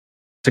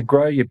to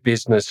grow your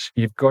business,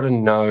 you've got to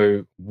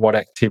know what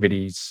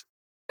activities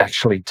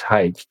actually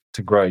take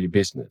to grow your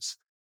business.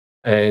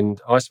 And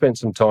I spent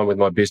some time with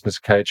my business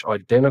coach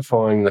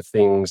identifying the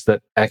things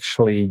that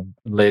actually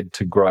led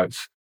to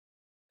growth.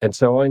 And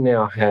so I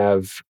now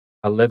have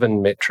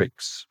 11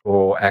 metrics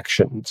or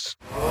actions.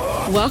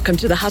 Welcome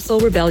to the Hustle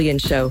Rebellion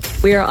Show.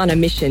 We are on a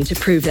mission to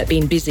prove that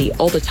being busy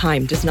all the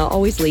time does not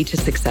always lead to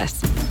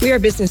success. We are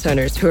business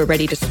owners who are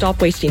ready to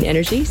stop wasting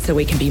energy so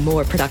we can be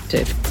more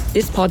productive.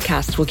 This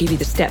podcast will give you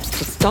the steps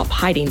to stop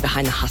hiding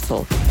behind the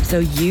hustle so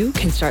you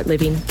can start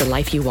living the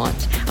life you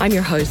want. I'm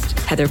your host,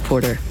 Heather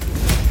Porter.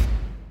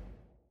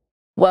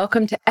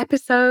 Welcome to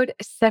episode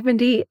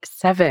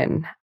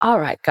 77. All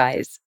right,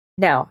 guys.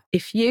 Now,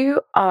 if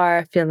you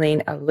are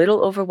feeling a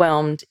little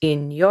overwhelmed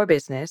in your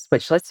business,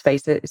 which let's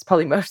face it, is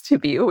probably most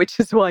of you, which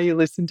is why you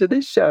listen to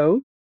this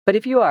show. But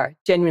if you are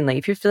genuinely,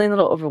 if you're feeling a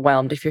little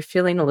overwhelmed, if you're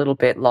feeling a little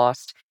bit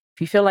lost, if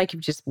you feel like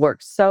you've just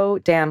worked so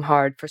damn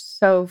hard for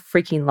so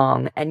freaking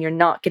long and you're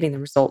not getting the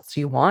results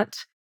you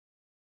want,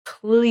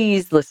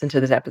 please listen to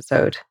this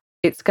episode.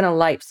 It's going to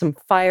light some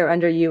fire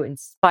under you,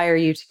 inspire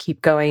you to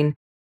keep going.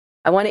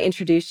 I want to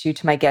introduce you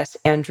to my guest,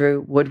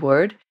 Andrew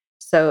Woodward.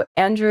 So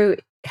Andrew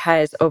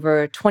has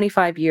over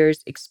 25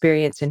 years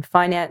experience in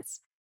finance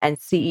and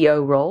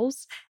CEO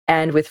roles,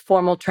 and with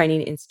formal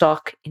training in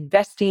stock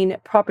investing,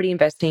 property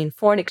investing,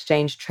 foreign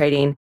exchange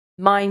trading,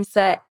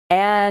 mindset,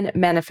 and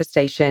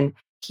manifestation.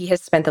 He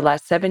has spent the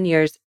last 7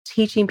 years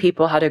teaching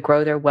people how to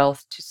grow their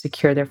wealth to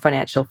secure their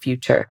financial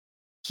future.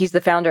 He's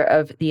the founder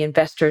of The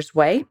Investor's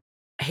Way.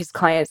 His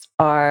clients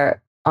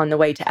are on the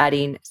way to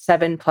adding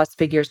 7+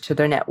 figures to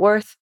their net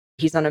worth.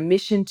 He's on a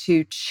mission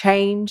to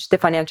change the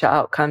financial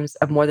outcomes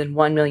of more than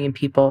 1 million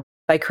people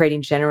by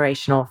creating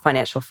generational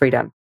financial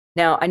freedom.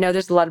 Now, I know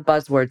there's a lot of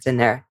buzzwords in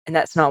there, and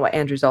that's not what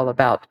Andrew's all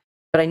about,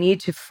 but I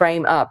need to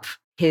frame up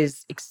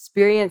his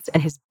experience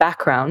and his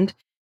background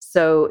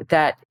so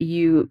that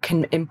you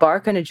can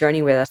embark on a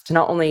journey with us to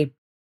not only,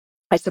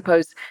 I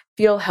suppose,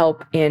 feel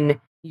help in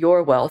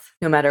your wealth,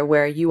 no matter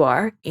where you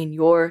are in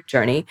your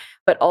journey,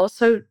 but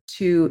also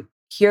to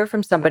hear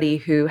from somebody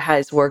who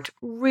has worked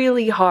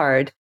really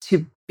hard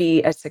to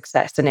be a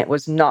success. And it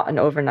was not an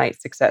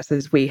overnight success,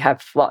 as we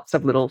have lots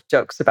of little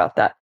jokes about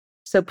that.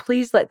 So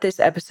please let this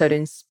episode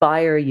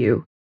inspire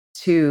you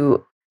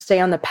to stay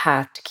on the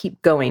path, to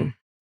keep going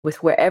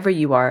with wherever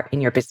you are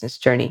in your business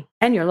journey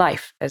and your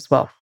life as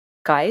well.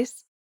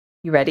 Guys,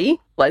 you ready?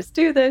 Let's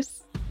do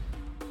this.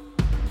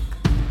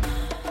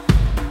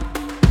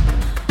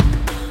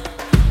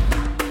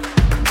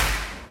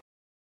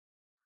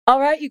 All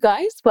right, you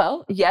guys.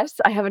 Well,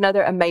 yes, I have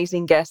another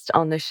amazing guest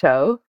on the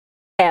show,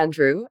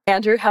 Andrew.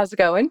 Andrew, how's it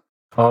going?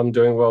 I'm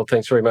doing well.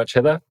 Thanks very much,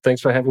 Heather.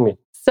 Thanks for having me.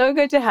 So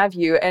good to have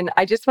you. And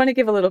I just want to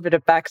give a little bit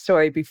of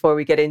backstory before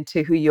we get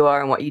into who you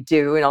are and what you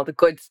do and all the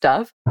good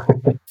stuff.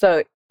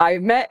 So I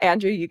met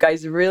Andrew, you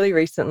guys, really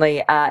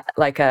recently at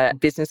like a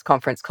business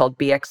conference called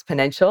Be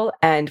Exponential.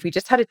 And we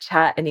just had a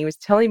chat and he was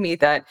telling me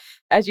that,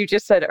 as you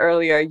just said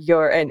earlier,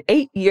 you're an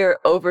 8-year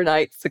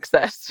overnight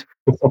success.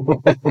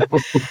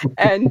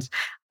 And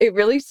it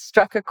really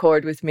struck a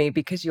chord with me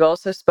because you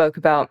also spoke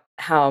about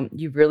how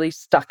you really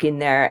stuck in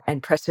there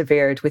and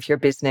persevered with your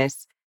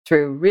business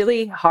through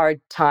really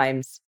hard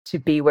times to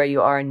be where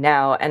you are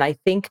now. And I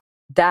think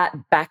that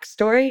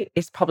backstory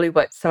is probably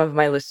what some of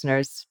my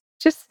listeners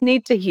just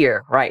need to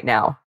hear right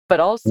now. But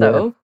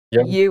also,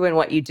 you and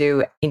what you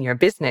do in your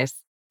business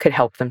could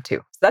help them too.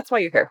 So that's why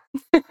you're here.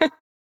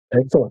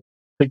 Excellent.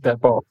 Pick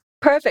that ball.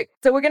 Perfect.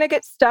 So we're going to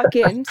get stuck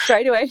in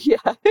straight away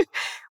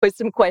with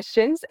some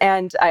questions.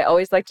 And I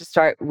always like to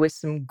start with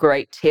some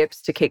great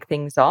tips to kick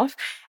things off.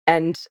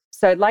 And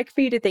so I'd like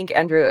for you to think,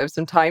 Andrew, of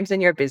some times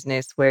in your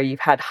business where you've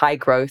had high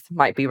growth,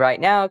 might be right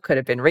now, could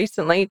have been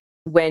recently,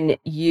 when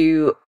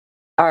you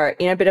are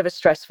in a bit of a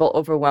stressful,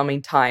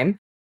 overwhelming time.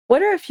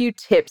 What are a few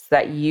tips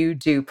that you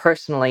do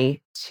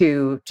personally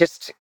to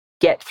just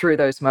get through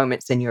those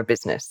moments in your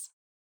business?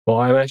 Well,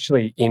 I'm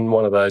actually in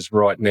one of those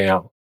right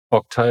now.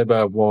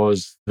 October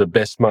was the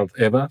best month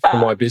ever for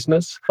my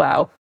business.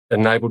 Wow.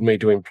 Enabled me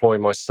to employ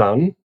my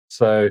son.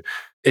 So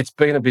it's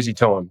been a busy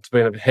time. It's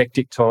been a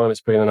hectic time.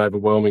 It's been an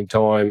overwhelming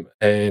time.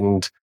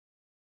 And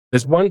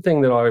there's one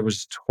thing that I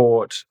was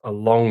taught a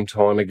long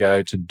time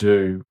ago to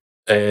do,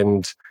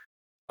 and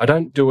I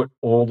don't do it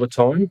all the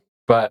time,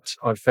 but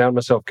I've found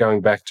myself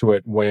going back to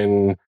it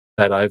when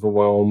that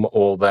overwhelm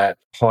or that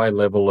high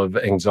level of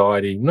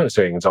anxiety, not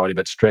necessarily anxiety,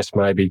 but stress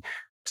maybe,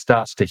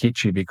 starts to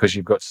hit you because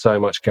you've got so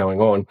much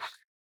going on.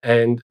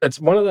 And it's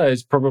one of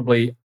those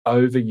probably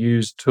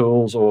overused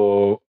tools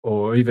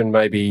or even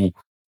maybe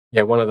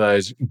one of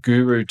those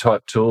guru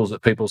type tools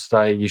that people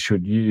say you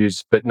should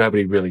use, but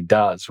nobody really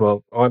does.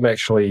 Well, I'm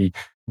actually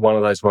one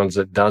of those ones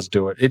that does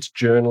do it. It's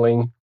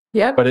journaling.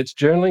 Yeah. But it's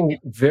journaling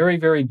very,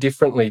 very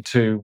differently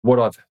to what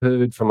I've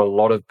heard from a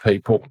lot of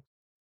people.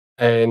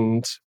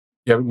 And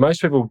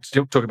most people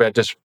still talk about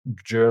just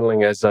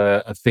journaling as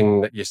a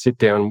thing that you sit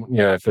down,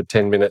 for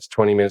 10 minutes,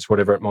 20 minutes,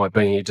 whatever it might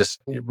be.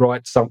 You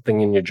write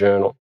something in your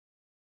journal.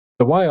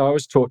 The way I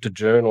was taught to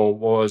journal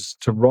was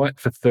to write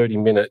for 30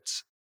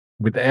 minutes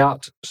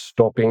without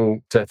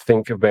stopping to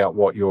think about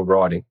what you're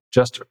writing.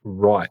 Just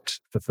write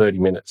for 30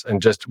 minutes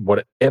and just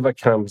whatever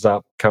comes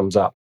up, comes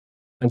up.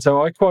 And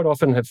so I quite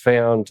often have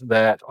found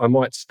that I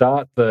might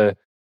start the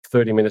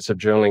 30 minutes of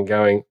journaling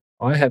going,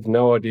 I have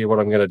no idea what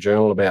I'm going to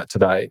journal about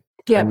today.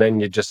 Yeah. And then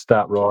you just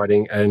start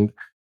writing. And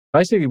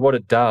basically what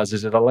it does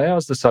is it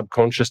allows the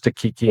subconscious to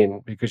kick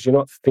in because you're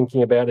not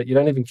thinking about it. You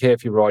don't even care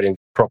if you're writing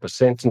proper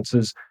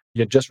sentences.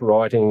 You're just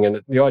writing.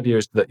 And the idea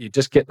is that you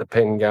just get the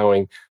pen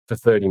going for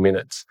 30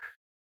 minutes.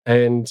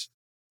 And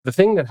the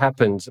thing that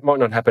happens, it might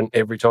not happen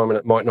every time and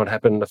it might not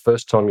happen the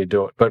first time you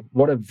do it. But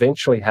what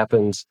eventually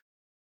happens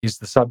is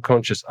the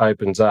subconscious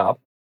opens up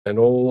and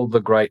all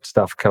the great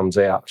stuff comes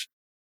out.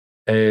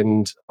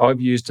 And I've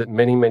used it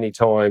many, many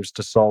times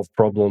to solve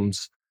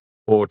problems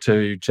or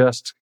to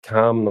just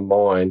calm the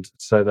mind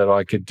so that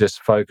I could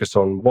just focus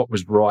on what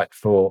was right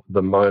for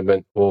the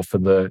moment or for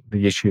the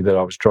issue that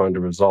I was trying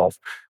to resolve,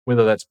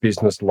 whether that's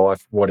business,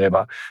 life,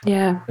 whatever.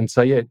 Yeah. And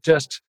so,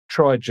 just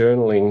try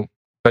journaling,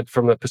 but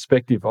from the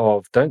perspective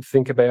of don't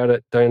think about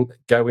it. Don't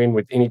go in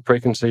with any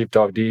preconceived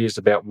ideas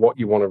about what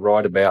you want to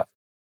write about.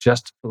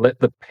 Just let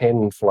the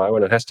pen flow,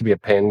 and it has to be a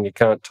pen. You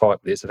can't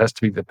type this. It has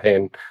to be the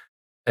pen,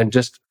 and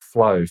just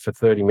flow for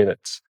 30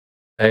 minutes.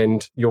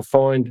 And you'll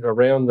find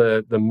around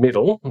the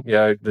middle,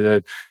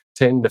 the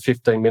 10 to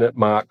 15 minute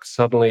mark,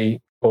 suddenly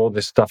all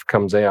this stuff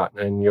comes out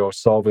and you're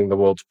solving the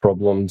world's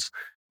problems.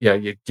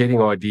 You're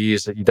getting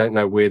ideas that you don't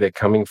know where they're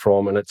coming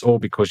from. And it's all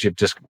because you've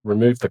just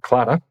removed the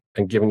clutter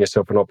and given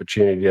yourself an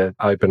opportunity to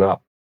open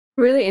up.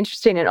 Really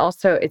interesting. And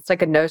also, it's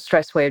like a no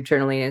stress way of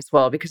journaling as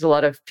well, because a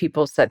lot of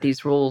people set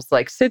these rules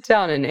like sit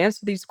down and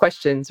answer these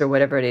questions or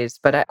whatever it is.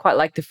 But I quite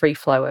like the free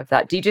flow of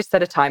that. Do you just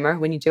set a timer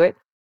when you do it?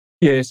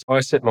 Yes, I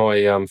set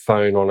my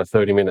phone on a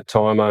 30-minute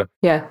timer.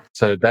 Yeah.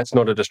 So that's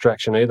not a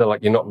distraction either.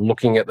 Like you're not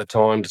looking at the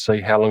time to see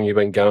how long you've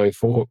been going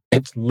for.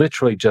 It's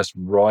literally just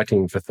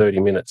writing for 30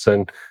 minutes.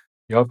 And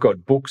I've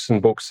got books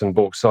and books and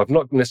books. So I've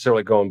not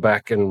necessarily gone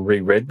back and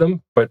reread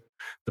them, but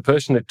the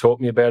person who taught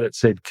me about it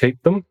said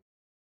keep them.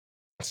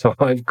 So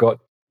I've got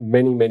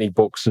many, many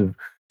books of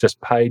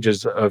just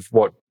pages of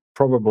what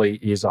probably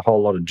is a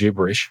whole lot of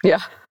gibberish.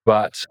 Yeah.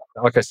 But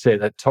like I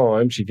said, at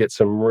times you get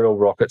some real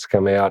rockets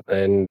come out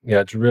and,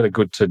 it's really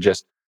good to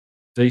just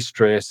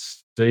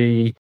de-stress,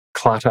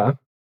 declutter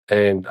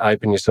and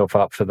open yourself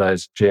up for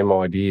those gem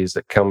ideas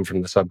that come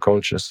from the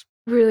subconscious.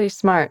 Really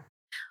smart.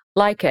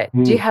 Like it.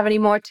 Do you have any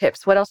more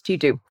tips? What else do you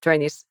do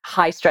during these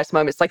high stress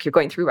moments like you're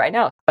going through right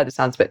now, by the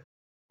sounds of it?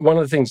 One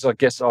of the things I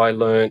guess I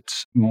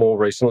learnt more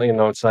recently,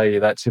 and I would say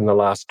that's in the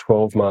last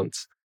 12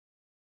 months,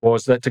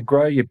 was that to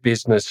grow your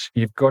business,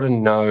 you've got to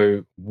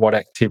know what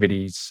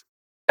activities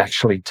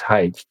actually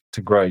take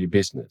to grow your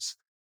business.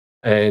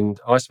 And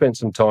I spent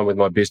some time with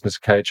my business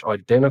coach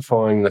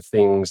identifying the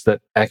things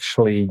that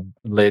actually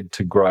led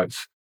to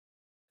growth.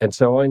 And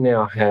so I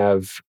now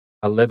have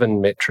 11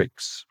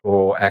 metrics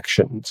or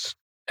actions,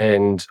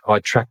 and I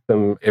track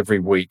them every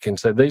week. And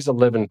so these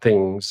 11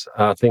 things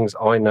are things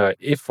I know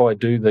if I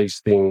do these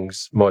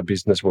things, my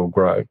business will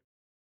grow.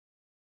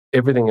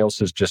 Everything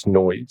else is just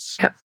noise.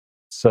 Yep.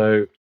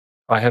 So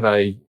I have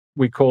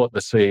we call it the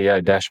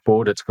CEO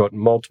dashboard. It's got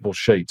multiple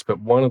sheets,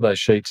 but one of those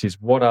sheets is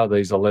what are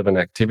these 11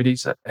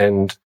 activities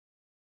and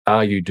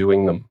are you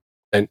doing them?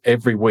 And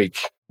every week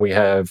we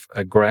have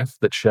a graph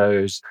that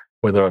shows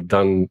whether I've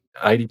done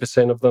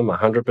 80% of them,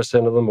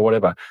 100% of them, or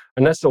whatever.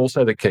 And that's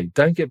also the key.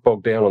 Don't get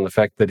bogged down on the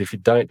fact that if you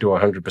don't do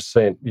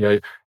 100%,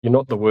 you're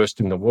not the worst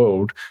in the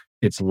world.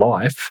 It's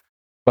life.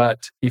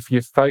 But if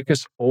you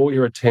focus all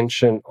your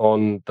attention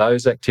on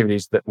those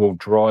activities that will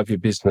drive your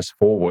business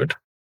forward,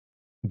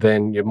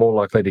 then you're more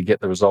likely to get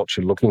the results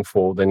you're looking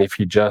for than if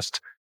you just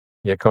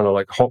kind of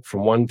like hop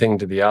from one thing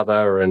to the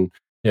other and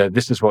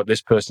this is what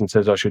this person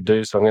says I should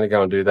do, so I'm going to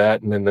go and do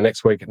that. And then the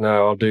next week,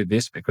 no, I'll do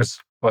this because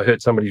I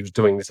heard somebody was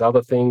doing this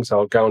other thing, so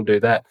I'll go and do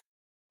that.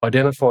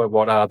 Identify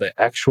what are the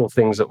actual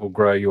things that will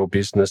grow your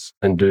business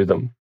and do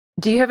them.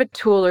 Do you have a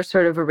tool or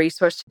sort of a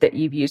resource that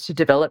you've used to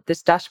develop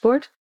this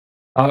dashboard?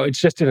 Oh, it's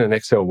just in an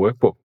Excel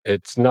workbook.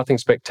 It's nothing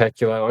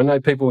spectacular. I know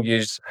people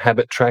use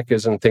habit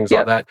trackers and things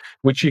like that,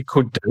 which you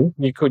could do.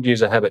 You could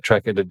use a habit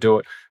tracker to do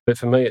it. But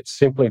for me, it's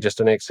simply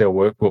just an Excel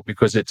workbook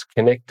because it's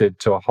connected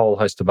to a whole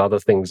host of other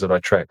things that I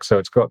track. So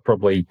it's got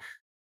probably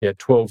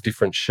 12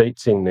 different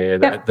sheets in there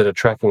that are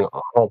tracking a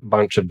whole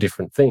bunch of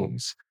different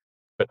things.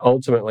 But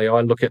ultimately, I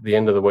look at the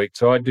end of the week.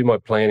 So I do my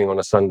planning on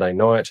a Sunday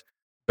night.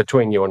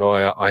 Between you and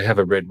I have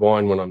a red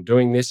wine when I'm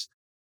doing this.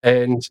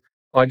 And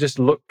I just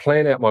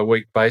plan out my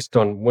week based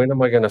on when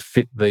am I going to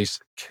fit these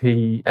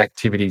key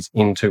activities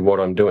into what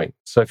I'm doing.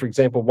 So, for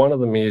example, one of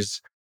them is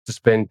to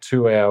spend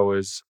 2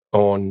 hours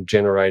on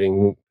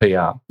generating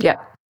PR. Yeah.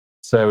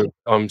 So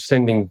I'm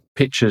sending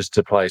pictures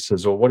to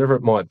places or whatever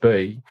it might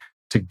be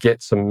to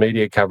get some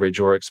media coverage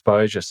or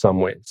exposure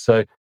somewhere.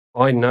 So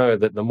I know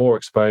that the more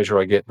exposure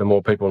I get, the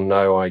more people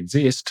know I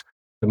exist,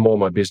 the more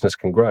my business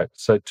can grow.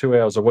 So 2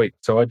 hours a week.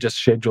 So I just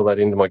schedule that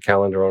into my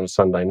calendar on a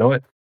Sunday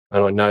night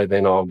and I know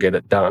then I'll get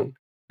it done.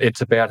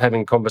 It's about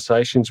having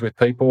conversations with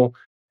people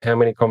how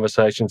many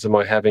conversations am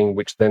I having,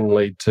 which then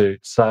lead to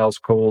sales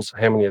calls?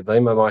 How many of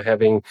them am I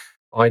having?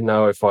 I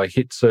know if I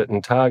hit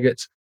certain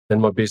targets,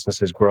 then my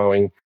business is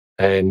growing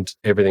and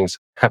everything's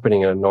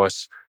happening in a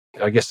nice,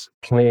 I guess,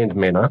 planned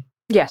manner,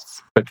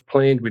 Yes. but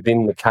planned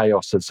within the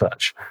chaos as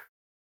such.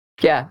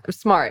 Yeah,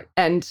 smart.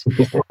 And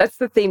that's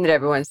the theme that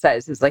everyone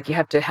says is like you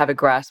have to have a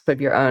grasp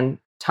of your own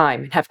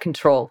time and have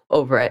control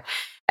over it.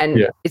 And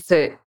Yeah. it's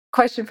a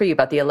question for you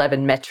about the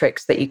 11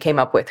 metrics that you came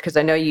up with, because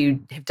I know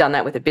you have done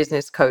that with a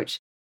business coach.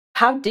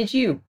 How did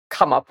you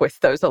come up with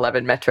those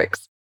 11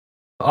 metrics?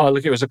 Oh,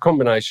 look, it was a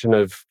combination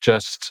of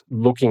just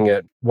looking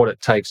at what it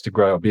takes to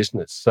grow a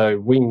business. So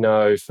we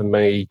know for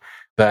me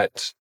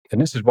that,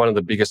 and this is one of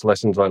the biggest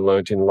lessons I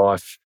learned in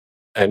life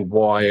and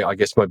why I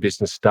guess my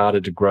business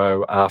started to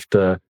grow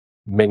after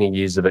many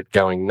years of it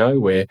going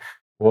nowhere,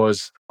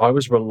 was I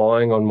was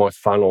relying on my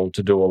funnel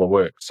to do all the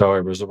work. So I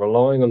was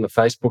relying on the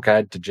Facebook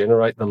ad to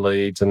generate the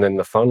leads and then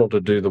the funnel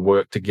to do the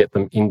work to get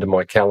them into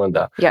my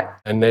calendar. Yeah.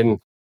 And then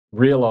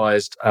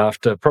realized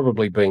after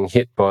probably being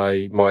hit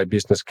by my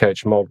business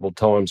coach multiple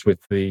times with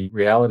the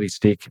reality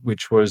stick,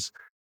 which was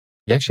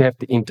you actually have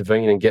to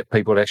intervene and get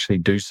people to actually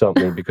do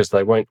something because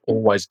they won't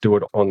always do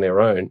it on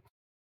their own.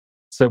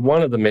 So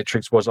one of the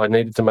metrics was I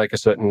needed to make a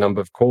certain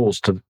number of calls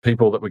to the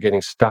people that were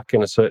getting stuck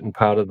in a certain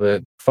part of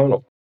the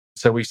funnel.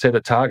 So we set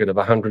a target of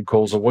 100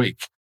 calls a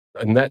week.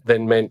 And that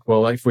then meant,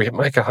 well, if we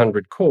make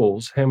 100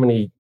 calls, how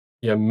many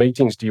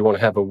meetings do you want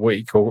to have a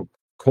week or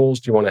calls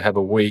do you want to have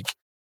a week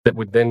that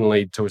would then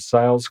lead to a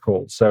sales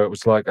call? So it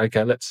was like,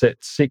 okay, let's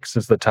set 6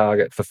 as the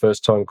target for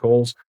first-time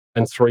calls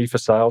and 3 for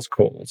sales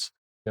calls.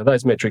 Now,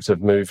 those metrics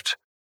have moved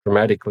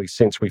dramatically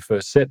since we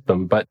first set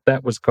them, but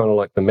that was kind of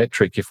like the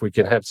metric. If we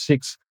could have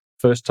 6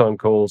 first-time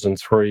calls and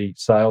 3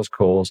 sales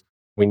calls,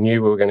 we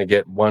knew we were going to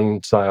get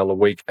 1 sale a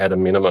week at a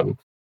minimum.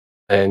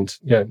 And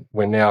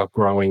we're now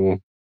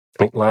growing.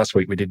 I think last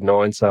week we did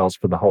 9 sales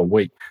for the whole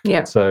week.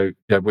 Yeah. So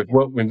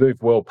we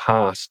moved well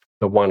past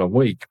the 1 a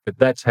week, but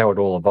that's how it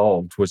all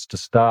evolved, was to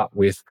start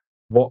with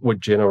what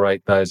would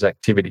generate those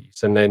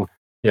activities. And then,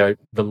 the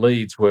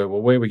leads were,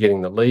 well, where are we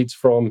getting the leads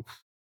from?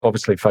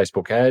 Obviously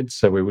Facebook ads.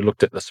 So we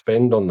looked at the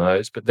spend on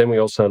those, but then we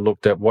also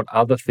looked at what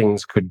other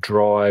things could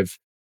drive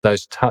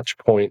those touch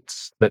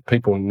points that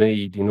people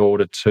need in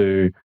order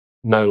to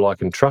know,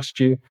 like, and trust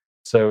you.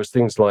 So it was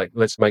things like,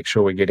 let's make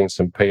sure we're getting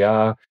some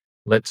PR.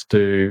 Let's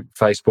do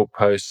Facebook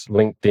posts,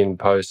 LinkedIn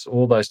posts,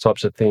 all those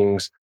types of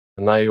things.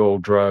 And they all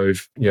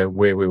drove,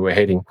 where we were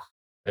heading.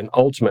 And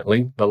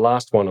ultimately, the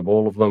last one of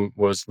all of them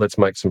was, let's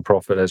make some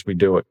profit as we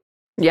do it.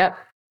 Yep.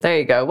 There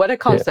you go. What a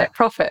concept,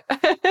 profit.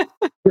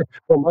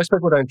 Well, most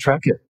people don't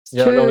track it.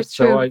 It's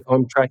true.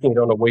 I'm tracking it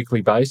on a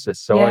weekly basis.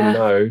 So I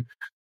know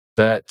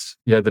that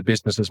the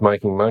business is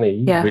making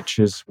money, which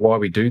is why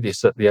we do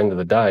this at the end of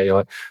the day.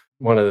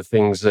 One of the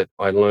things that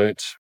I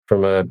learnt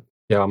from a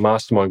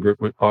mastermind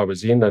group I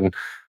was in, and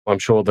I'm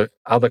sure the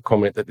other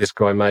comment that this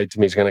guy made to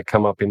me is going to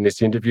come up in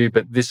this interview,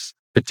 but this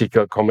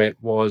particular comment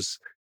was,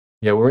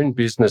 we're in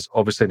business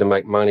obviously to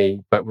make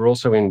money, but we're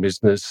also in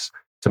business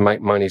to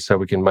make money so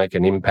we can make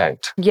an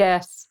impact.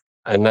 Yes.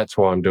 And that's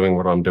why I'm doing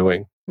what I'm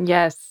doing.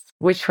 Yes,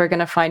 which we're going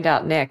to find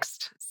out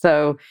next.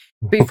 So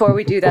before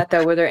we do that,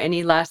 though, were there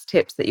any last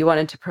tips that you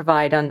wanted to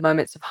provide on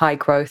moments of high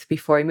growth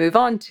before we move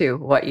on to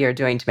what you're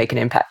doing to make an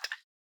impact?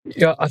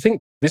 Yeah, I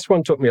think this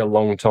one took me a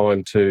long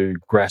time to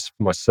grasp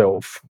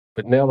myself.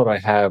 But now that I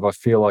have, I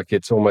feel like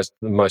it's almost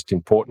the most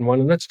important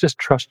one. And that's just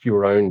trust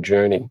your own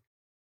journey.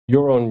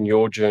 You're on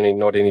your journey,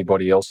 not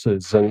anybody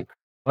else's. And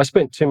I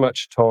spent too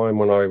much time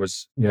when I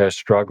was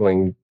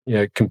struggling,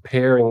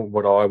 comparing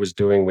what I was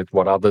doing with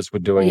what others were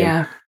doing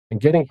and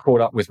getting caught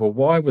up with, well,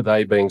 why were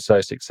they being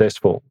so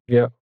successful?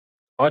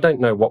 I don't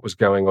know what was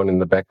going on in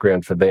the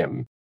background for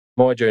them.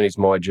 My journey's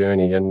my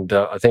journey. And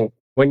I think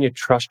when you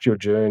trust your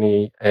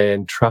journey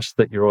and trust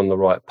that you're on the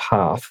right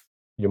path,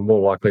 you're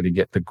more likely to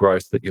get the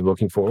growth that you're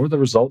looking for or the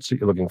results that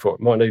you're looking for.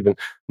 It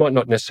might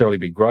not necessarily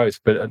be growth,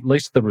 but at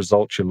least the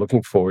results you're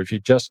looking for. If you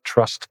just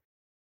trust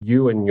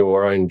you and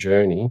your own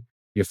journey,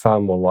 you're far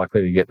more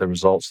likely to get the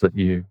results that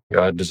you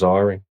are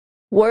desiring.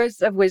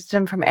 Words of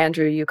wisdom from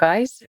Andrew, you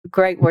guys.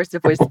 Great words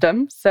of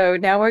wisdom. So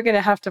now we're going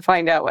to have to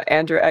find out what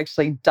Andrew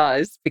actually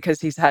does,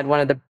 because he's had one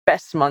of the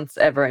best months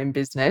ever in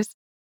business.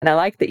 And I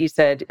like that you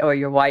said, or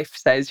your wife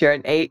says, you're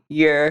an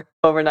 8-year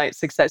overnight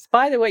success.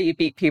 By the way, you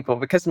beat people,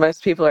 because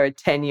most people are a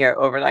 10-year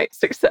overnight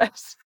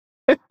success.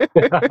 Well,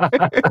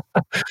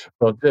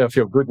 I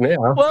feel good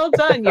now. Well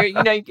done.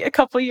 You're a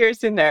couple of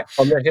years in there.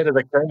 I'm ahead of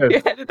the curve. You're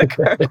ahead of the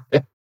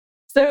curve.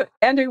 So,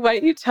 Andrew, why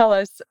don't you tell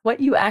us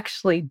what you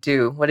actually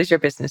do? What does your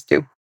business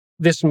do?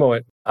 This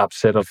might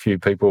upset a few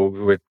people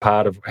with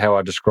part of how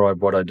I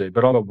describe what I do,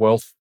 but I'm a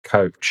wealth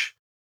coach.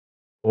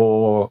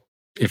 Or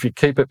if you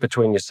keep it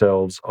between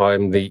yourselves,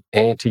 I'm the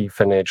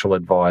anti-financial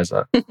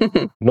advisor.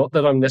 Not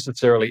that I'm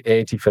necessarily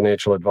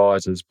anti-financial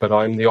advisors, but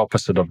I'm the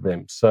opposite of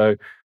them. So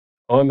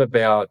I'm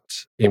about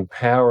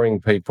empowering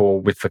people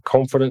with the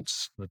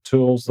confidence, the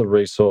tools, the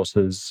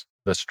resources,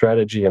 the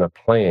strategy and a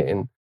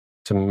plan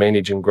to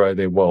manage and grow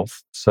their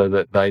wealth so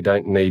that they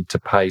don't need to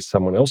pay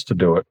someone else to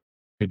do it,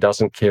 who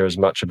doesn't care as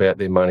much about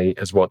their money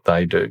as what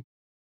they do.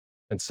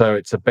 And so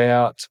it's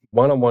about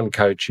one-on-one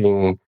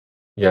coaching.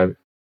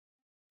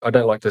 I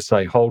don't like to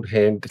say hold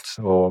hands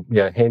or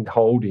hand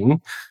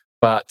holding,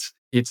 but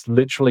it's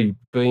literally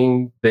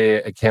being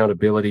their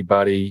accountability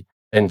buddy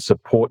and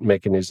support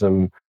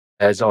mechanism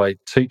as I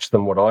teach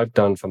them what I've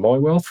done for my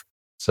wealth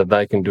so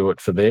they can do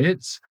it for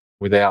theirs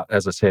without,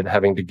 as I said,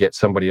 having to get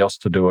somebody else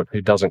to do it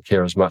who doesn't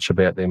care as much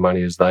about their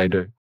money as they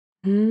do.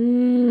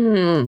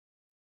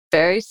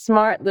 Very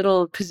smart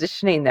little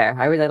positioning there.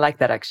 I really like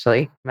that,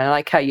 actually. I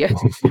like how you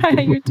how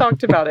you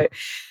talked about it.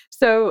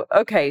 So,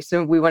 okay,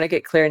 so we want to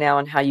get clear now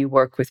on how you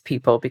work with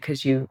people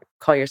because you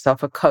call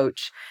yourself a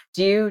coach.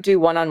 Do you do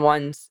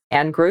one-on-ones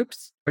and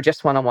groups or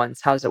just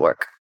one-on-ones? How does it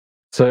work?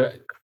 So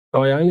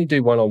I only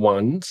do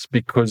one-on-ones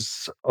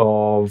because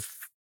of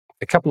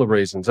a couple of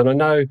reasons. And I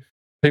know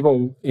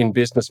people in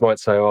business might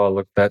say, oh,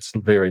 look, that's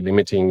very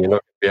limiting. You're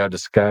not going to be able to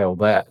scale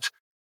that.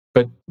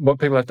 But what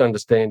people have to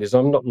understand is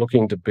I'm not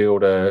looking to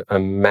build a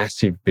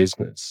massive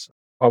business.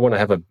 I want to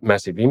have a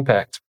massive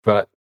impact.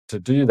 But to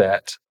do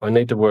that, I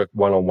need to work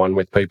one-on-one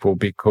with people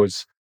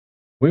because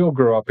we all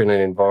grew up in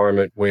an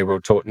environment where we were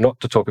taught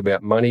not to talk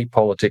about money,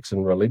 politics,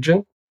 and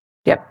religion.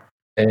 Yep.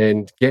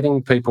 And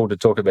getting people to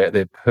talk about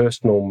their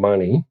personal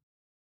money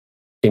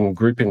in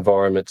group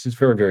environments is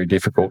very, very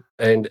difficult.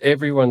 And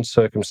everyone's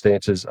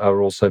circumstances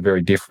are also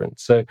very different.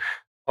 So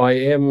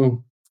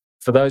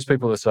for those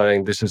people who are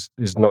saying this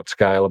is not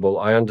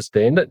scalable, I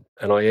understand it.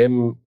 And I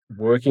am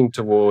working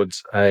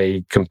towards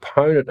a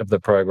component of the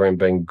program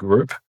being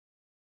group,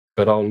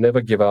 but I'll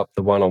never give up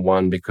the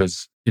one-on-one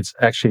because it's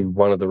actually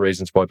one of the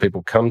reasons why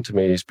people come to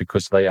me is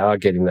because they are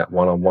getting that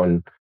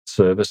one-on-one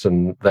service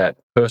and that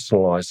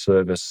personalized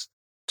service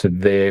to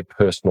their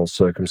personal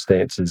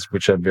circumstances,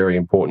 which are very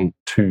important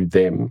to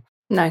them.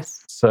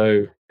 Nice.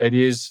 So it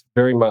is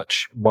very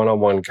much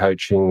one-on-one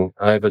coaching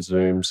over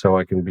Zoom, so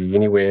I can be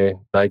anywhere,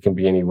 they can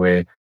be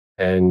anywhere,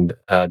 and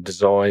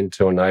designed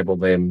to enable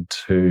them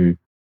to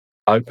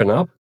open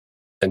up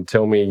and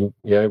tell me,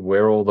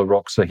 where all the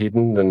rocks are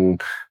hidden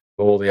and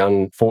all the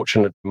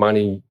unfortunate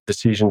money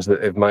decisions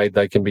that they've made.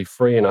 They can be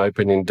free and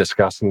open in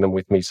discussing them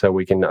with me so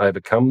we can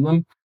overcome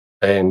them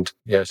and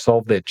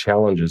solve their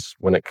challenges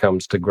when it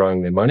comes to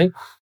growing their money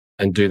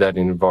and do that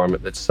in an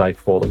environment that's safe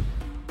for them.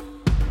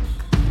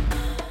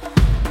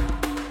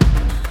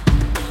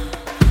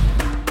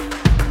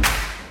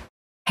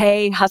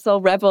 Hey,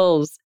 Hustle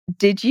Rebels.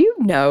 Did you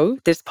know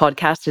this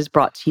podcast is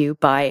brought to you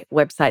by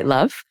Website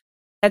Love?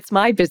 That's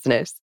my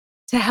business.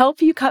 To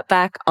help you cut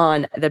back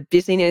on the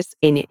busyness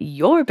in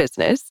your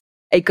business,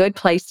 a good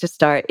place to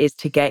start is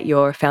to get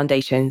your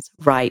foundations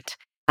right.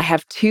 I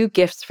have 2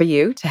 gifts for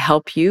you to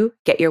help you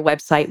get your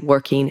website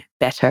working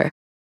better.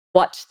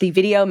 Watch the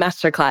video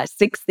masterclass,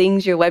 6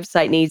 things your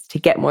website needs to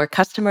get more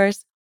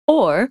customers,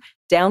 or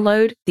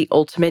download the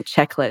ultimate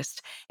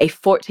checklist, a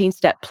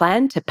 14-step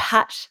plan to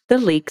patch the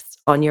leaks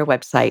on your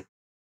website.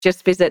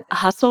 Just visit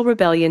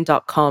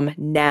hustlerebellion.com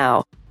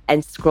now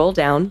and scroll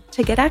down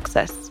to get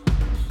access.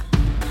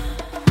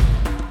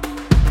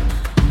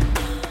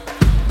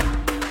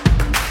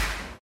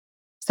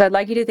 So I'd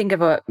like you to think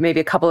of maybe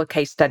a couple of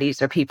case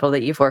studies or people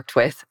that you've worked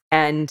with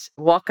and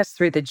walk us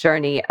through the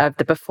journey of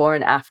the before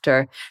and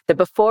after, the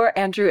before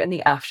Andrew and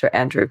the after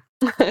Andrew.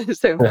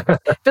 So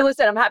Phyllis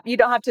said, I'm happy. You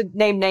don't have to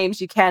name names.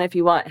 You can if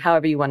you want,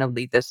 however you want to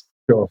lead this.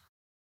 Sure.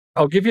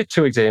 I'll give you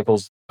 2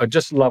 examples. I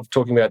just love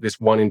talking about this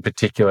one in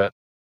particular.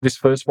 This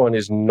first one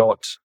is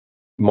not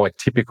my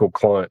typical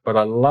client, but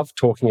I love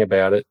talking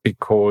about it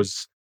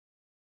because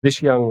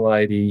this young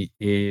lady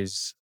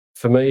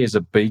for me, is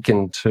a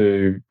beacon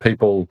to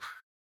people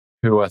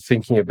who are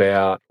thinking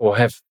about or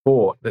have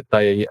thought that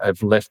they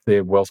have left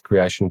their wealth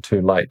creation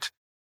too late.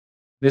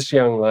 This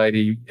young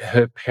lady,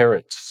 her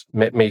parents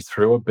met me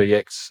through a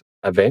BX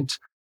event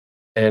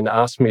and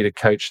asked me to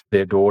coach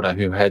their daughter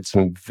who had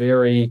some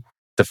very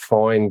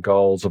defined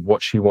goals of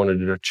what she wanted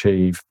to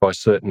achieve by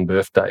certain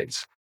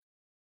birthdays.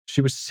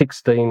 She was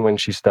 16 when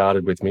she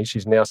started with me.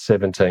 She's now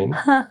 17.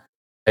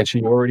 And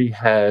she already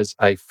has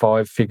a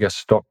 5-figure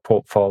stock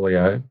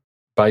portfolio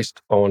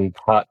based on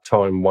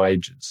part-time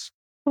wages.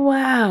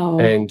 Wow.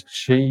 And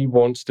she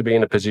wants to be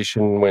in a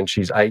position when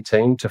she's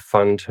 18 to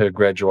fund her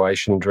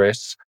graduation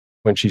dress.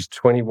 When she's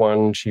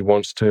 21, she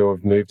wants to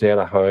have moved out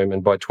of home.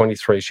 And by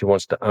 23, she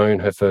wants to own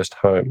her first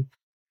home.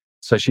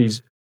 So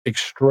she's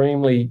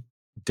extremely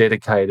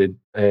dedicated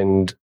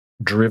and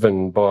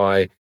driven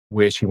by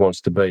where she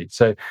wants to be.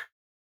 So,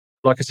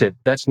 like I said,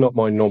 that's not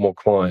my normal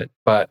client,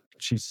 but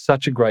she's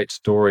such a great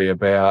story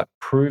about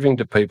proving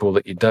to people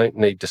that you don't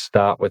need to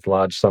start with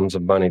large sums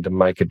of money to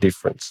make a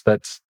difference.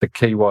 That's the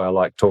key why I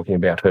like talking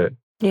about her.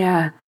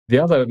 Yeah. The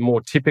other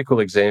more typical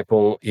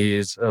example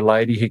is a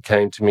lady who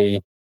came to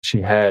me.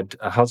 She had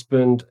a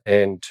husband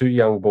and 2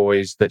 young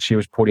boys that she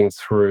was putting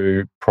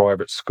through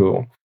private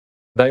school.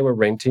 They were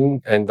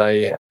renting and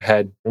they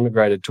had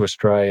immigrated to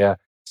Australia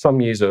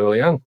some years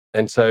earlier.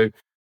 And so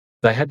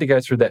they had to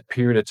go through that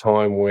period of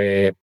time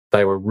where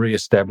they were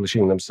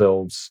re-establishing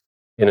themselves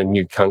in a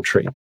new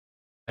country.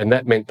 And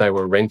that meant they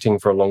were renting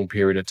for a long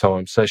period of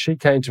time. So she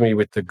came to me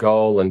with the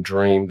goal and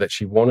dream that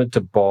she wanted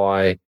to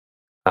buy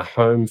a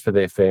home for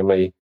their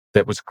family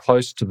that was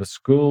close to the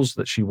schools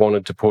that she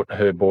wanted to put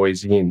her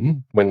boys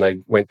in when they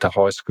went to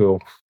high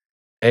school.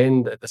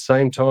 And at the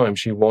same time,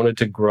 she wanted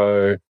to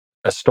grow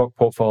a stock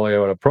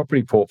portfolio and a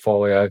property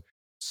portfolio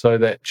so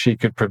that she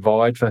could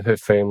provide for her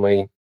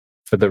family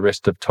for the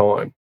rest of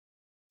time.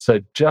 So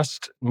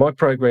my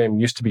program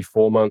used to be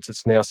 4 months.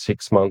 It's now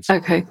 6 months.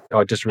 Okay.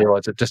 I just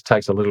realized it just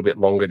takes a little bit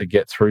longer to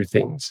get through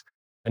things.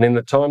 And in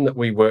the time that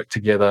we worked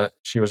together,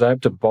 she was able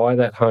to buy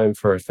that home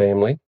for her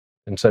family.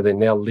 And so they're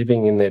now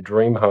living in their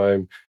dream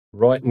home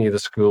right near the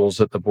schools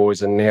that the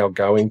boys are now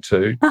going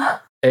to.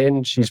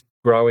 And she's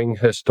growing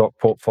her stock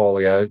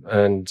portfolio.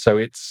 And so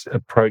it's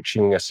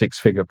approaching a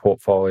 6-figure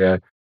portfolio,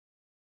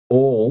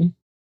 all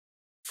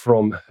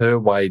from her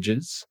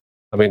wages.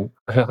 I mean,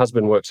 her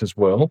husband works as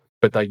well,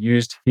 but they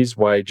used his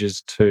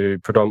wages to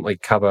predominantly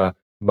cover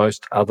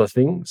most other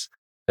things.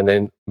 And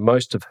then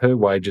most of her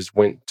wages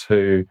went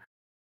to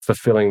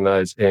fulfilling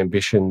those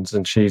ambitions.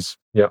 And she's,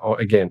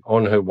 again,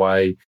 on her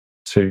way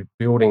to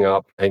building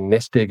up a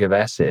nest egg of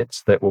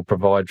assets that will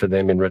provide for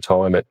them in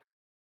retirement.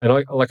 And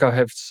I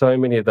have so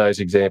many of those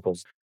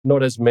examples.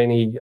 Not as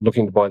many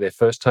looking to buy their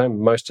first home.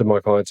 Most of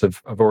my clients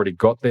have already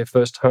got their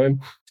first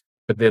home,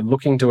 but they're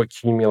looking to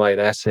accumulate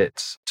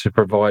assets to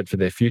provide for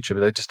their future, but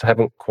they just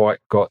haven't quite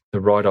got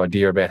the right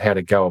idea about how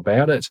to go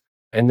about it.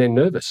 And they're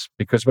nervous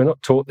because we're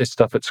not taught this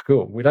stuff at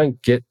school. We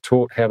don't get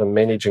taught how to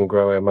manage and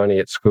grow our money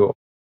at school.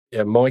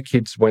 Yeah, my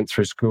kids went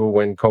through school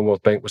when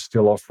Commonwealth Bank was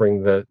still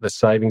offering the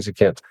savings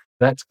accounts.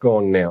 That's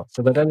gone now.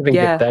 So they don't even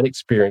get that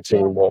experience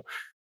anymore.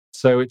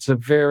 So it's a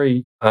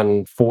very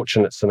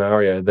unfortunate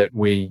scenario that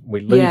we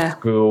leave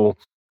school,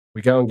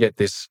 we go and get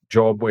this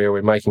job where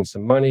we're making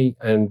some money,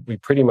 and we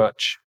pretty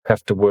much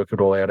have to work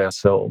it all out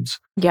ourselves.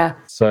 Yeah.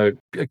 So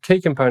a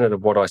key component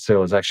of what I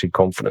sell is actually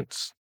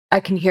confidence. I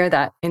can hear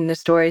that in the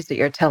stories that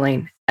you're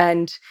telling.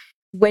 And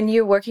when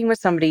you're working with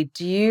somebody,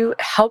 do you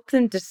help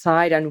them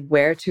decide on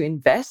where to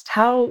invest?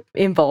 How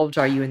involved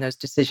are you in those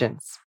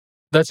decisions?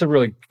 That's a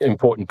really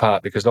important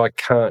part because I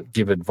can't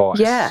give advice.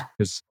 Yeah.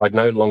 Because I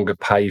no longer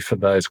pay for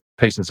those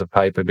pieces of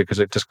paper because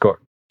it just got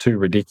too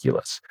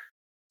ridiculous.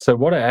 So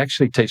what I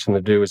actually teach them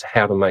to do is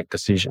how to make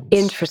decisions.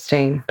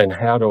 Interesting. And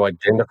how to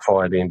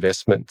identify the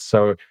investment.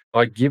 So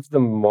I give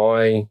them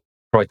my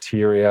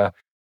criteria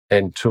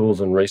and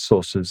tools and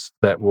resources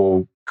that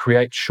will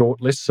create short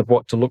lists of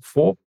what to look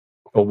for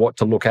or what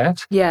to look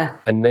at. Yeah.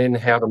 And then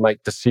how to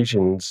make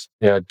decisions,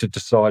 to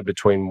decide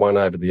between one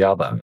over the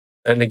other.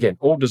 And again,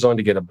 all designed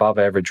to get above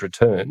average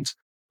returns.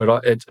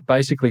 But it's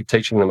basically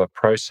teaching them a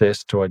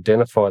process to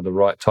identify the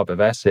right type of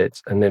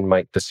assets and then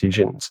make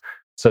decisions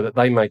so that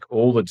they make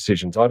all the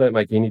decisions. I don't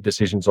make any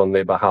decisions on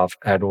their behalf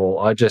at all.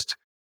 I just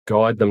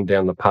guide them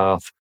down the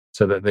path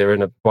so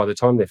that by the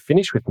time they're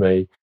finished with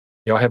me,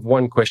 I have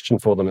one question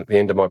for them at the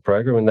end of my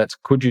program, and that's,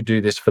 could you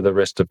do this for the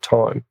rest of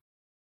time?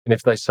 And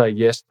if they say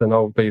yes, then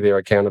I'll be their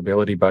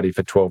accountability buddy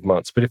for 12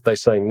 months. But if they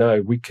say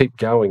no, we keep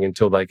going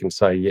until they can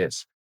say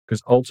yes.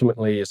 Because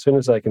ultimately, as soon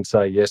as they can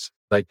say yes,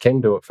 they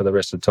can do it for the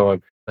rest of the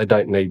time. They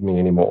don't need me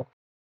anymore.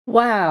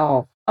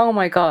 Wow. Oh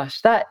my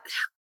gosh.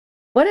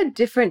 What a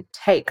different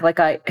take.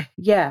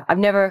 I've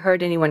never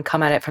heard anyone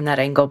come at it from that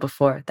angle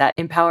before, that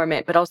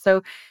empowerment, but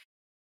also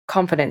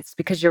confidence,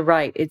 because you're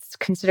right. It's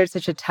considered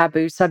such a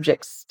taboo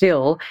subject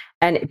still.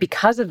 And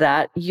because of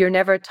that, you're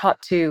never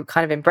taught to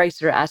kind of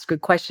embrace it or ask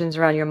good questions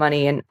around your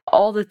money and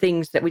all the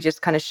things that we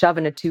just kind of shove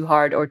in a too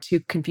hard or too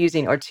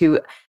confusing or too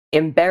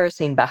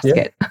embarrassing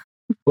basket. Yeah.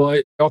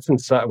 Well,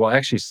 I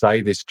actually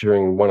say this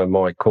during one of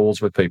my calls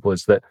with people,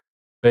 is that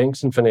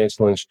banks and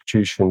financial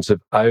institutions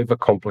have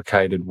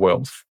overcomplicated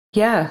wealth.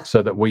 Yeah.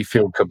 So that we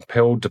feel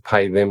compelled to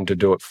pay them to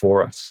do it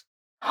for us.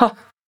 Huh.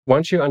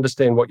 Once you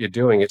understand what you're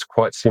doing, it's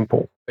quite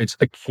simple. It's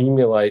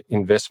accumulate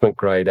investment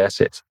grade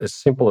assets. As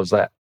simple as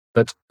that.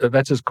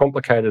 That's as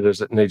complicated as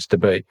it needs to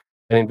be.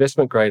 And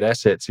investment grade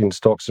assets in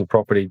stocks and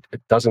property,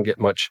 it doesn't get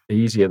much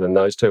easier than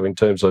those two in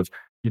terms of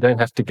you don't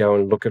have to go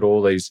and look at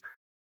all these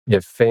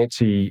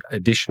fancy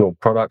additional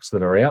products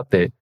that are out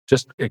there.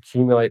 Just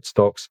accumulate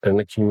stocks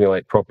and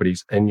accumulate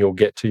properties and you'll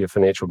get to your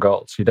financial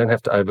goals. You don't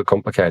have to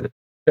overcomplicate it.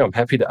 I'm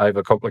happy to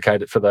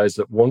overcomplicate it for those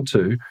that want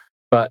to,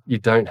 but you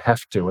don't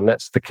have to. And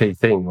that's the key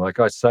thing. Like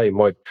I say,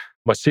 my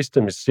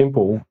system is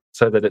simple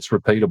so that it's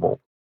repeatable.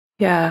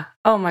 Yeah.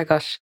 Oh my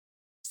gosh.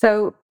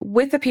 So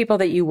with the people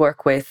that you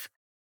work with,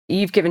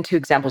 you've given 2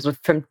 examples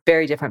from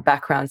very different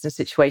backgrounds and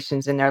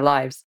situations in their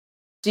lives.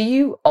 Do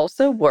you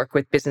also work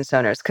with business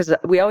owners? Because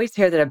we always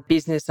hear that a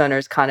business owner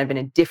is kind of in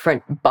a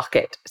different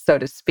bucket, so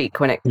to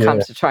speak, when it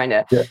comes to trying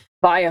to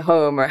buy a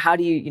home, or how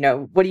do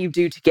you, what do you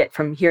do to get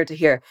from here to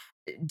here?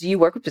 Do you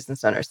work with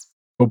business owners?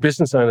 Well,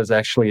 business owners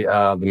actually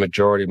are the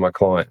majority of my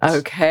clients.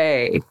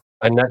 Okay.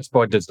 And that's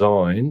by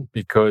design,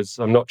 because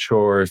I'm not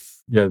sure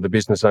if the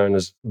business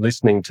owners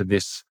listening to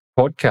this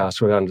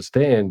podcast would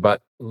understand,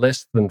 but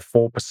less than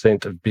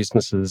 4% of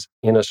businesses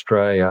in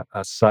Australia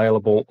are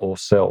saleable or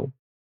sell.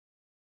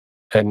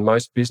 And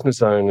most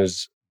business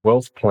owners'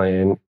 wealth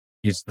plan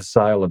is the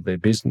sale of their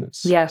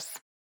business. Yes.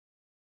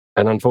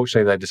 And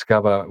unfortunately, they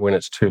discover when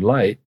it's too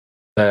late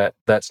that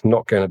that's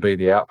not going to be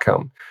the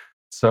outcome.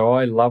 So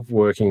I love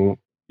working,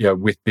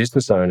 with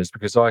business owners,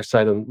 because I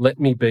say to them, let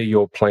me be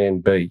your plan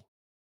B.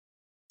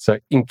 So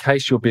in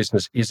case your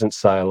business isn't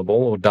saleable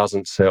or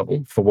doesn't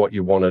sell for what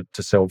you want it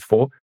to sell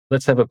for,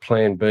 let's have a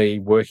plan B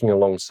working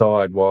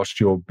alongside whilst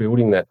you're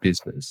building that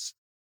business,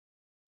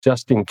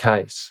 just in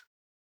case.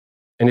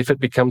 And if it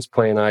becomes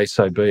plan A,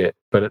 so be it.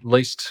 But at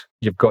least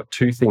you've got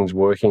two things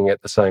working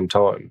at the same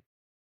time.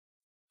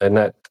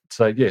 And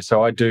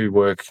so I do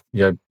work,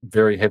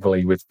 very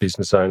heavily with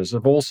business owners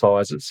of all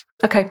sizes.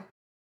 Okay.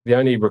 The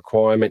only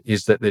requirement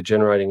is that they're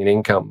generating an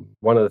income.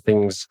 One of the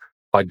things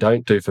I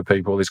don't do for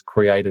people is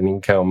create an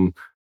income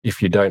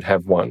if you don't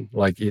have one.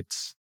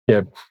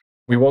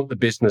 We want the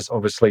business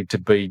obviously to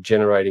be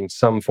generating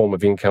some form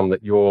of income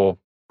that you're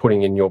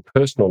putting in your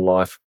personal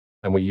life,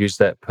 and we use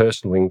that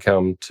personal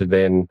income to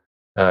then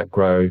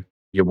grow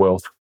your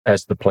wealth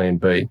as the plan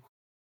B.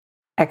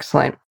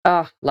 Excellent.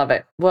 Oh, love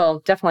it. Well,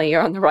 definitely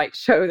you're on the right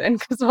show then,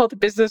 because all the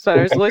business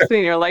owners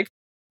listening are like,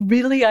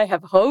 really? I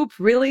have hope?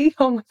 Really?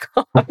 Oh my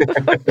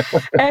God.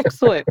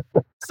 Excellent.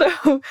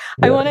 So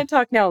I want to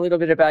talk now a little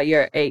bit about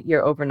your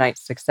 8-year overnight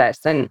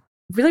success, and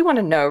really want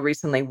to know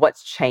recently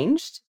what's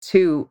changed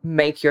to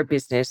make your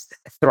business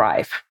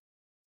thrive.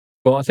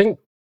 Well, I think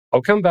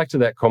I'll come back to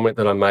that comment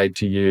that I made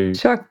to you.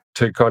 Sure.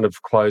 To kind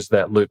of close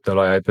that loop that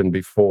I opened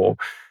before.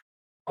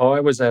 I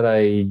was at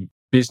a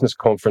business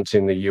conference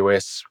in the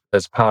US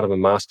as part of a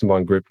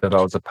mastermind group that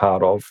I was a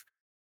part of.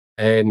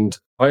 And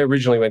I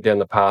originally went down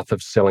the path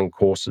of selling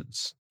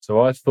courses.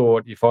 So I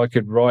thought if I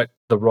could write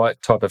the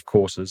right type of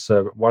courses,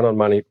 so one on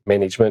money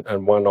management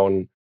and one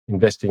on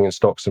investing in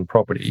stocks and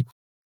property,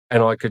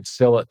 and I could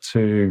sell it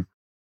to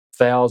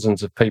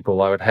thousands of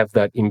people, I would have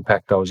that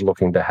impact I was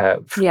looking to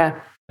have. Yeah.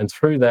 And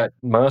through that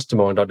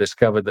mastermind, I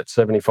discovered that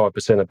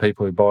 75% of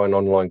people who buy an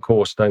online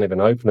course don't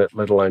even open it,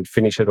 let alone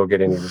finish it or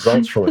get any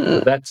results from it. So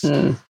that's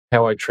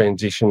how I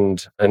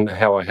transitioned and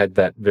how I had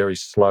that very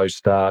slow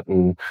start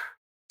and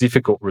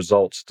difficult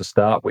results to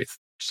start with.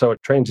 So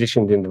it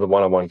transitioned into the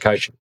one-on-one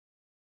coaching.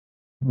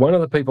 One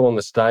of the people on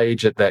the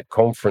stage at that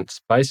conference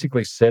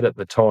basically said at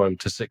the time,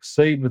 to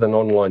succeed with an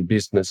online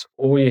business,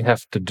 all you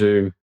have to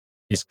do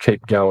is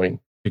keep going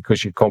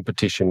because your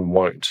competition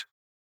won't.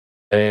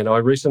 And I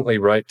recently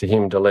wrote to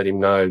him to let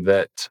him know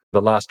that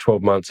the last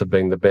 12 months have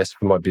been the best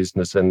for my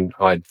business, and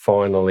I'd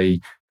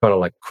finally kind of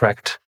like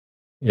cracked,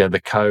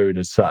 the code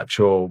as such,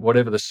 or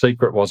whatever the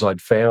secret was, I'd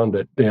found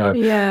it,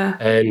 Yeah.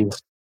 And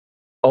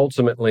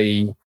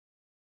ultimately,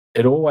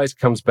 it always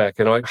comes back,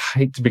 and I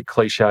hate to be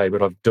cliche,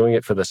 but I'm doing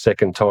it for the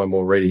second time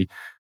already.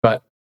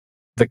 But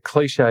the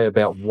cliche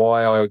about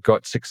why I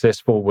got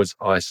successful was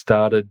I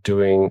started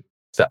doing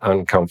the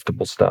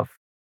uncomfortable stuff.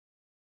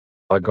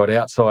 I got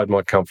outside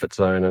my comfort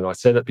zone, and I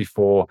said it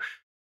before,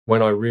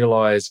 when I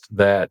realized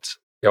that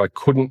I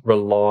couldn't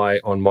rely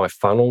on my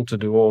funnel to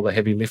do all the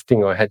heavy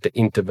lifting, I had to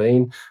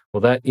intervene.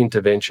 Well, that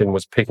intervention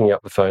was picking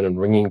up the phone and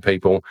ringing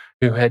people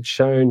who had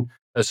shown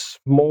a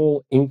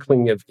small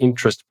inkling of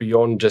interest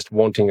beyond just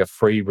wanting a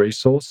free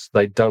resource.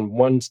 They'd done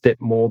one step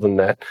more than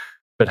that,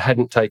 but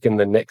hadn't taken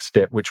the next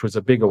step, which was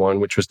a bigger one,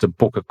 which was to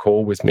book a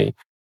call with me.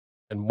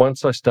 And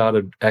once I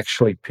started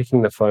actually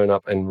picking the phone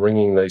up and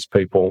ringing these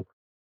people,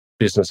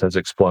 business has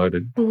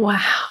exploded.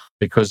 Wow.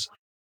 Because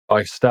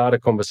I start a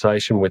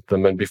conversation with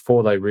them, and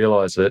before they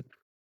realize it,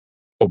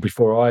 or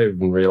before I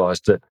even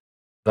realized it,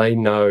 they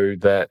know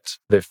that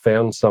they've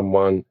found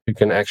someone who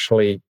can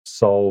actually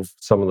solve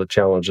some of the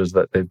challenges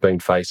that they've been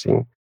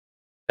facing.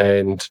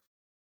 And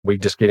we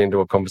just get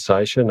into a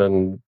conversation,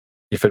 and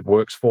if it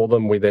works for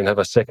them, we then have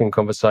a second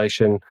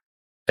conversation.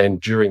 And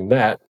during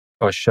that,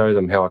 I show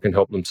them how I can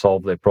help them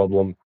solve their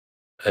problem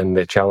and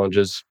their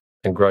challenges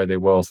and grow their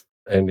wealth.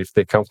 And if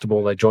they're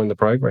comfortable, they join the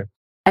program.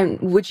 And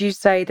would you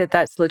say that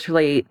that's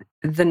literally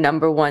the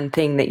number one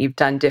thing that you've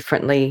done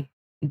differently?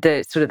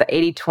 The sort of the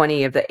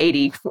 80-20 of the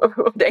 80,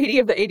 the 80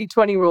 of the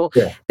 80-20 rule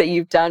that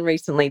you've done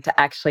recently to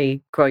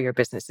actually grow your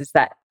business? Is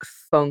that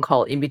phone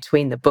call in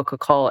between the book a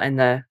call and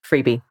the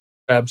freebie?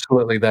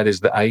 Absolutely. That is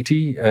the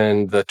 80.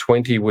 And the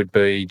 20 would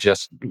be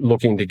just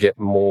looking to get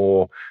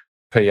more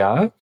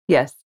PR.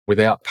 Yes.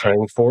 Without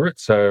paying for it.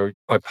 So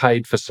I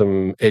paid for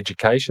some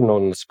education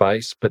on the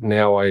space, but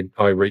now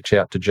I reach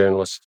out to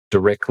journalists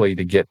directly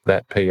to get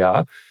that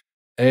PR.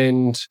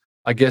 And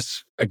I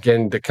guess,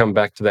 again, to come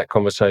back to that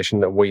conversation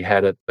that we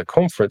had at the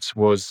conference,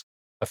 was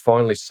I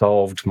finally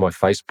solved my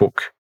Facebook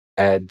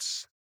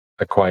ads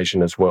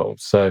equation as well.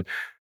 So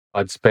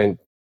I'd spent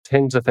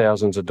tens of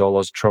thousands of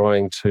dollars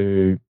trying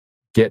to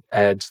get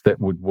ads that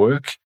would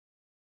work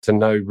to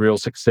no real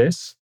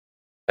success.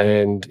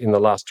 And in the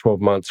last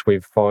 12 months,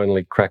 we've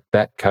finally cracked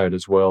that code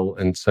as well.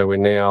 And so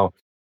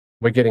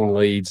we're getting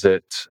leads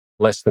at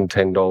less than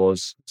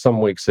 $10.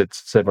 Some weeks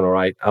it's 7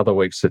 or 8, other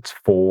weeks it's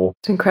 4.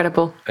 It's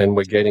incredible. And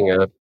we're getting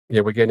a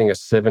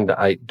 $7 to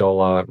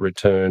 $8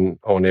 return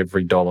on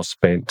every dollar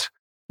spent.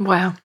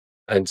 Wow.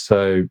 And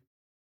so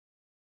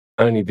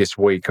only this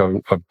week,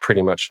 I'm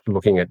pretty much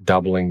looking at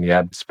doubling the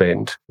ad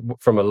spend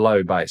from a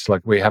low base.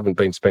 Like, we haven't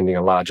been spending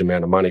a large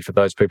amount of money. For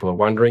those people who are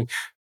wondering,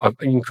 I've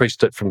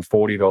increased it from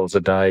 $40 a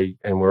day,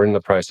 and we're in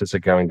the process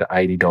of going to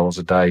 $80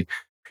 a day,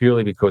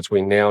 purely because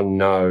we now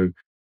know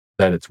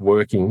that it's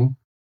working.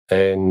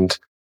 And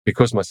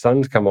because my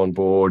son's come on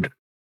board,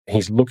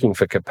 he's looking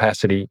for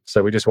capacity.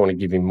 So we just want to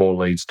give him more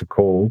leads to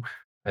call.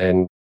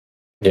 And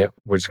yeah,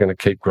 we're just going to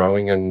keep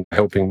growing and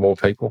helping more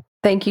people.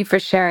 Thank you for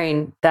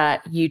sharing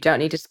that you don't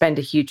need to spend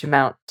a huge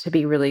amount to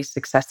be really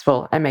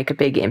successful and make a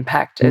big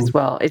impact as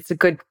well. It's a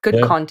good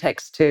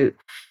context to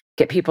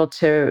get people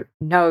to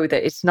know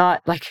that it's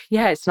not like,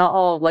 it's not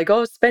all like,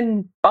 oh,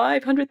 spend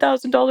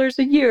 $500,000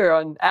 a year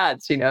on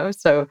ads,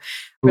 So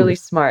really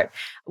smart.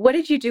 What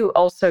did you do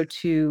also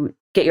to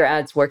get your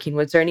ads working?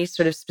 Was there any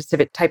sort of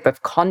specific type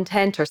of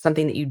content or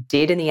something that you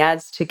did in the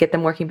ads to get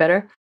them working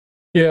better?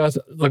 Yeah,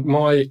 like,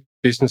 my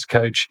business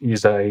coach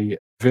is a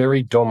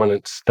very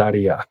dominant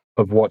studier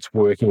of what's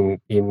working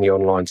in the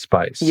online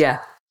space. Yeah.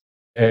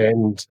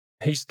 And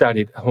he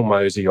studied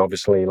Hormozy,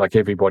 obviously, like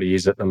everybody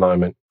is at the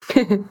moment.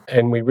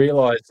 And we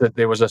realized that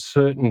there was a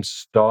certain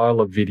style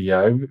of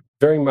video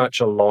very much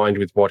aligned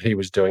with what he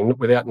was doing,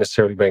 without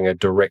necessarily being a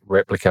direct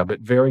replica,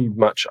 but very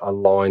much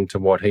aligned to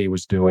what he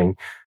was doing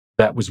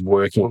that was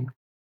working.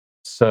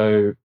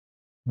 So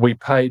we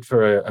paid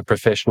for a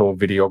professional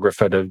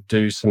videographer to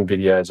do some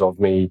videos of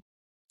me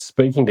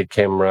speaking to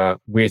camera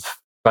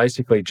with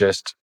basically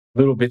just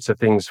little bits of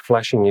things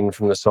flashing in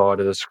from the side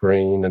of the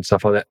screen and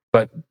stuff like that,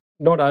 but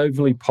not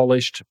overly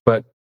polished,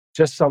 but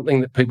just something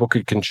that people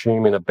could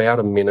consume in about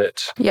a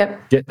minute.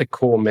 Yep. Get the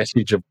core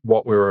message of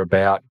what we were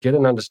about, get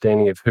an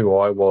understanding of who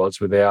I was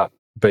without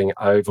being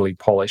overly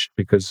polished,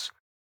 because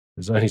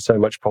there's only so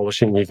much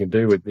polishing you can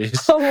do with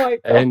this. Oh my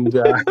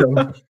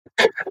God.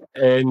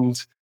 And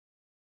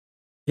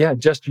yeah,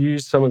 just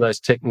use some of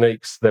those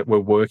techniques that were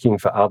working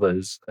for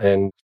others.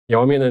 And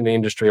I'm in an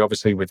industry,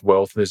 obviously, with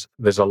wealth.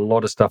 There's a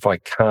lot of stuff I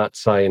can't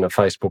say in a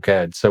Facebook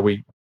ad. So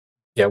we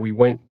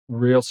went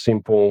real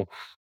simple,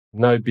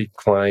 no big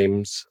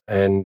claims,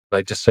 and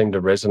they just seem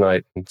to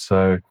resonate. And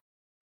so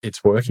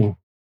it's working.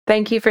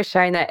 Thank you for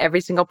sharing that.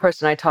 Every single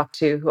person I talk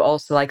to who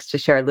also likes to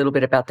share a little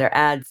bit about their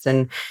ads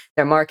and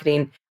their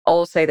marketing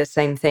all say the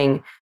same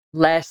thing: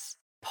 less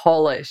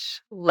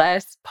polish,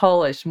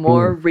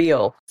 more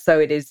real. So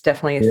it is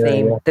definitely a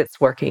theme that's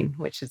working,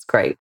 which is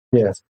great.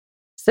 Yes.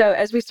 So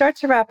as we start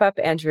to wrap up,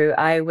 Andrew,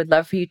 I would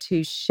love for you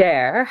to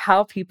share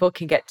how people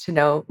can get to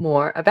know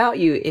more about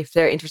you if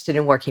they're interested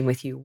in working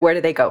with you. Where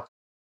do they go?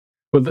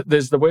 Well,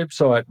 there's the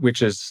website,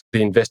 which is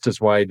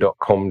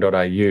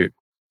theinvestorsway.com.au.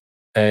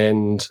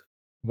 And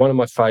one of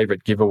my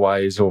favorite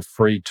giveaways or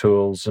free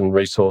tools and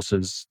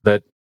resources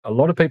that a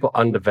lot of people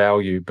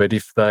undervalue, but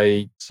if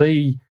they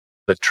see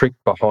the trick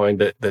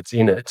behind it that's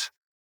in it,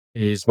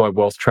 is my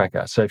wealth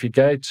tracker. So if you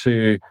go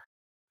to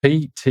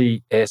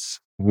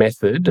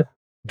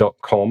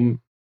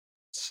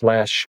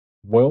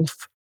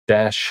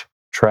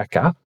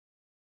ptsmethod.com/wealth-tracker,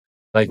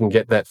 they can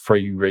get that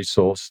free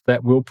resource.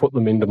 That will put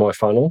them into my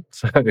funnel.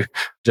 So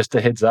just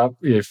a heads up,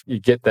 if you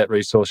get that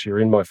resource, you're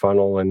in my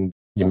funnel, and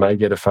you may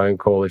get a phone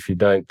call if you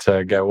don't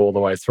go all the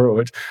way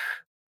through it.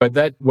 But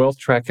that wealth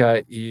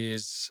tracker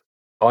is,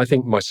 I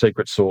think, my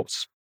secret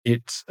sauce.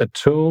 It's a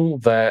tool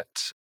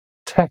that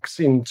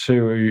taps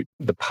into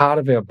the part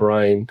of our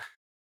brain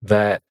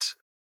that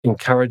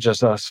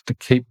encourages us to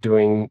keep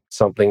doing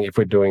something if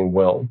we're doing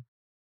well.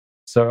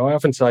 So I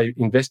often say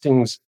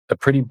investing's a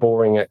pretty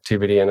boring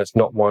activity, and it's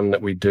not one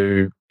that we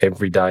do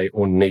every day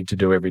or need to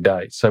do every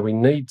day. So we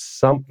need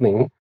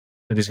something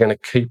that is going to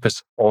keep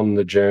us on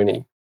the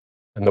journey.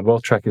 And the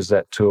wealth tracker is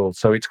that tool.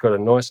 So it's got a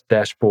nice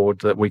dashboard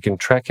that we can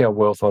track our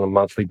wealth on a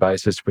monthly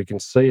basis. We can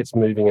see it's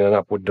moving in an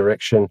upward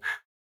direction,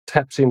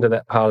 taps into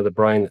that part of the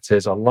brain that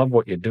says, I love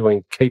what you're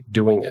doing, keep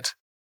doing it.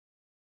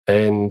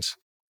 And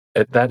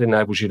that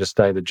enables you to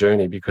stay the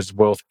journey, because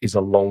wealth is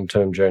a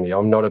long-term journey.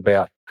 I'm not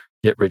about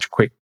get rich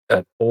quick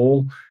at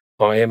all.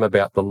 I am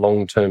about the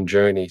long-term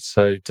journey.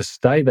 So to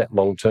stay that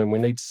long-term, we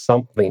need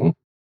something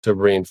to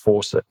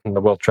reinforce it. And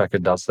the wealth tracker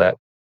does that.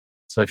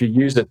 So if you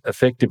use it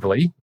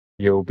effectively,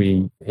 you'll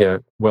be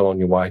well on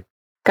your way.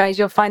 Guys,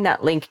 you'll find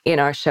that link in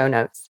our show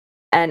notes.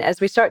 And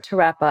as we start to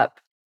wrap up,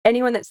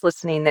 anyone that's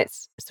listening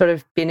that's sort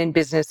of been in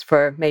business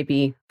for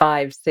maybe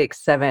 5, 6,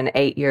 7,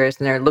 8 years,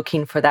 and they're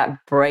looking for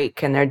that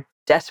break and they're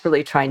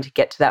desperately trying to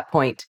get to that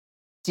point,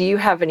 do you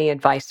have any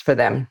advice for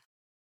them?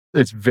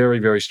 It's very,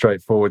 very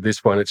straightforward,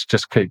 this one. It's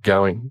just keep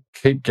going.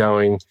 Keep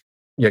going.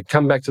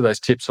 Come back to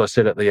those tips I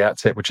said at the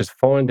outset, which is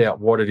find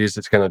out what it is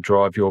that's going to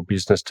drive your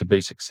business to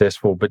be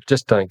successful, but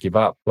just don't give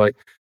up. Like,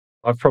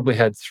 I've probably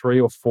had 3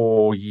 or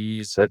 4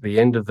 years at the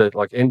end of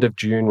end of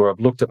June, where I've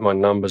looked at my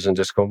numbers and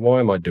just gone,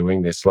 why am I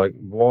doing this? Like,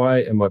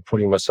 why am I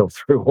putting myself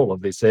through all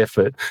of this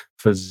effort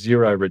for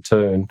zero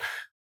return?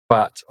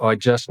 But I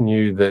just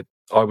knew that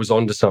I was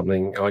onto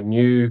something. I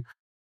knew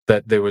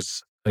that there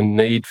was a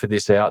need for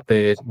this out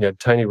there.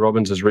 Tony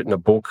Robbins has written a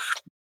book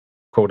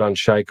called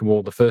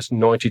Unshakable. The first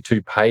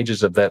 92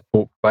 pages of that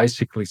book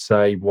basically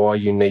say why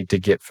you need to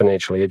get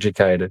financially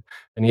educated.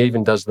 And he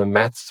even does the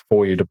maths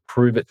for you to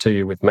prove it to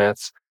you with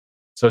maths.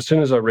 So as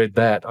soon as I read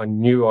that, I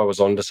knew I was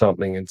onto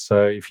something. And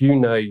so if you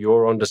know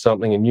you're onto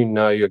something and you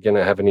know you're going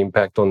to have an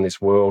impact on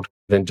this world,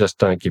 then just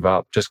don't give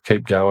up. Just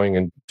keep going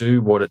and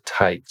do what it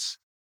takes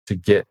to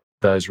get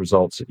those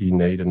results that you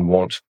need and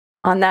want.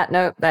 On that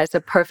note, that's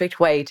a perfect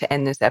way to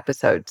end this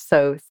episode.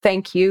 So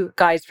thank you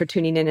guys for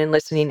tuning in and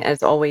listening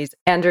as always.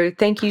 Andrew,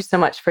 thank you so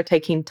much for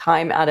taking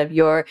time out of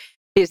your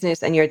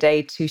business and your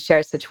day to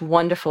share such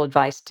wonderful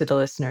advice to the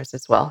listeners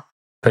as well.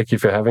 Thank you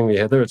for having me,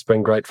 Heather. It's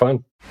been great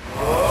fun.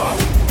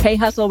 Hey,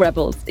 Hustle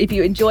Rebels. If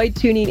you enjoyed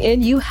tuning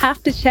in, you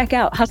have to check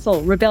out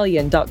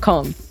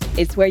hustlerebellion.com.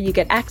 It's where you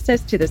get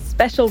access to the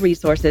special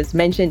resources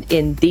mentioned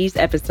in these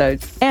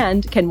episodes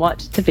and can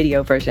watch the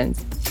video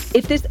versions.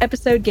 If this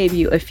episode gave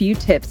you a few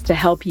tips to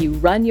help you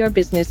run your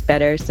business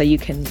better so you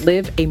can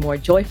live a more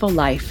joyful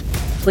life,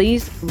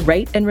 please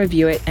rate and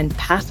review it and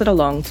pass it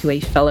along to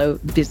a fellow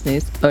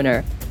business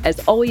owner.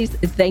 As always,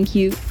 thank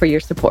you for your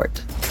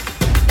support.